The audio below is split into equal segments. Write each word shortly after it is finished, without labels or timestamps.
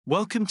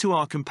Welcome to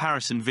our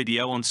comparison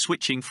video on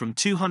switching from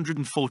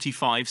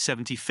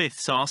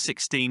 245/75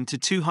 R16 to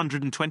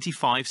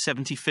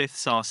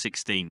 225/75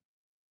 R16.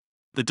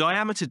 The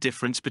diameter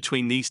difference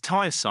between these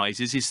tire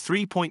sizes is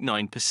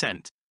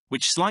 3.9%,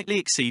 which slightly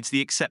exceeds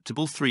the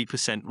acceptable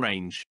 3%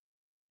 range.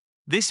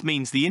 This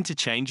means the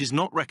interchange is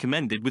not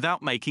recommended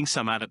without making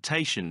some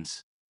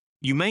adaptations.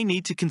 You may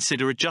need to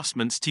consider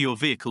adjustments to your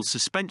vehicle's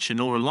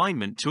suspension or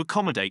alignment to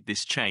accommodate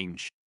this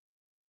change.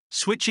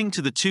 Switching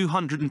to the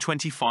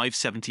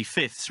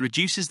 225/75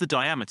 reduces the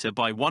diameter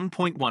by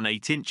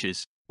 1.18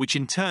 inches, which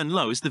in turn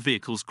lowers the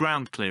vehicle's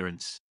ground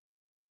clearance.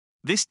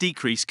 This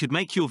decrease could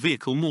make your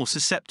vehicle more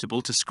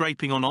susceptible to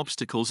scraping on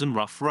obstacles and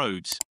rough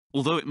roads,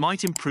 although it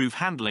might improve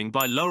handling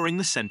by lowering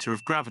the center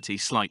of gravity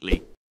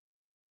slightly.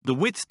 The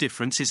width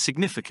difference is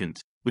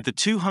significant, with the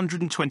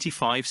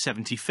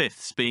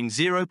 225/75 being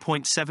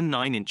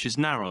 0.79 inches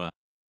narrower.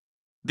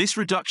 This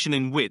reduction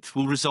in width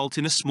will result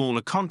in a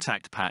smaller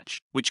contact patch,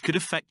 which could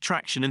affect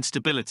traction and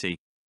stability.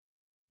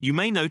 You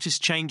may notice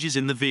changes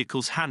in the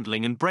vehicle's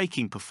handling and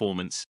braking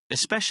performance,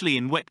 especially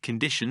in wet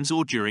conditions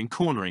or during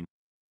cornering.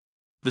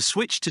 The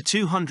switch to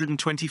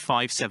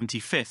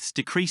 225/75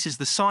 decreases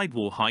the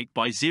sidewall height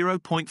by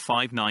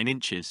 0.59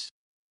 inches.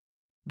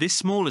 This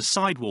smaller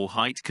sidewall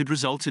height could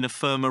result in a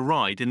firmer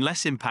ride and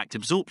less impact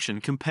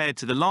absorption compared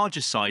to the larger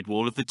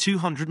sidewall of the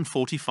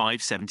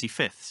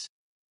 245/75.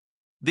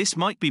 This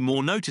might be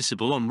more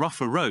noticeable on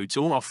rougher roads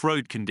or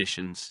off-road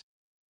conditions.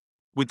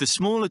 With the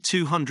smaller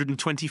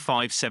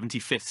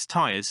 225/75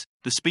 tires,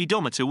 the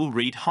speedometer will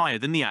read higher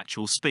than the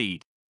actual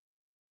speed.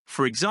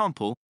 For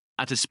example,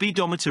 at a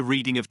speedometer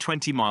reading of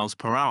 20 miles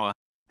per hour,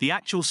 the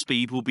actual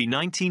speed will be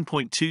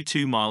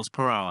 19.22 miles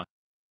per hour.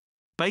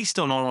 Based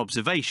on our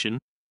observation,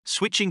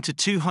 switching to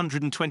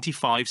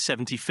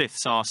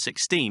 225/75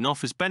 R16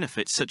 offers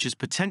benefits such as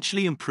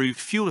potentially improved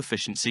fuel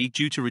efficiency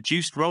due to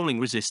reduced rolling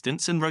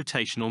resistance and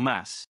rotational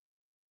mass.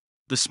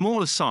 The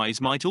smaller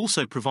size might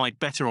also provide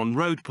better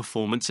on-road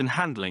performance and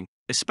handling,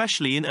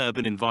 especially in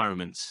urban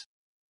environments.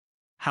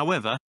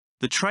 However,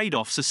 the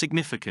trade-offs are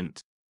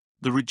significant.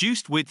 The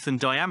reduced width and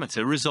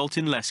diameter result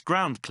in less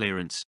ground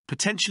clearance,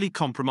 potentially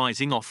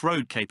compromising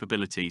off-road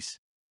capabilities.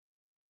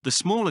 The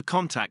smaller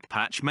contact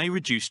patch may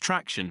reduce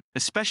traction,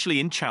 especially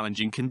in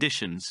challenging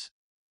conditions.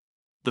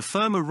 The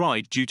firmer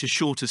ride due to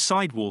shorter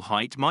sidewall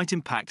height might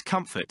impact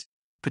comfort,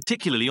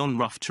 particularly on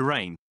rough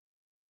terrain.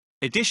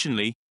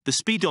 Additionally, the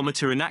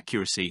speedometer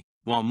inaccuracy,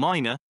 while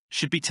minor,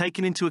 should be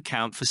taken into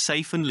account for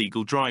safe and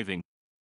legal driving.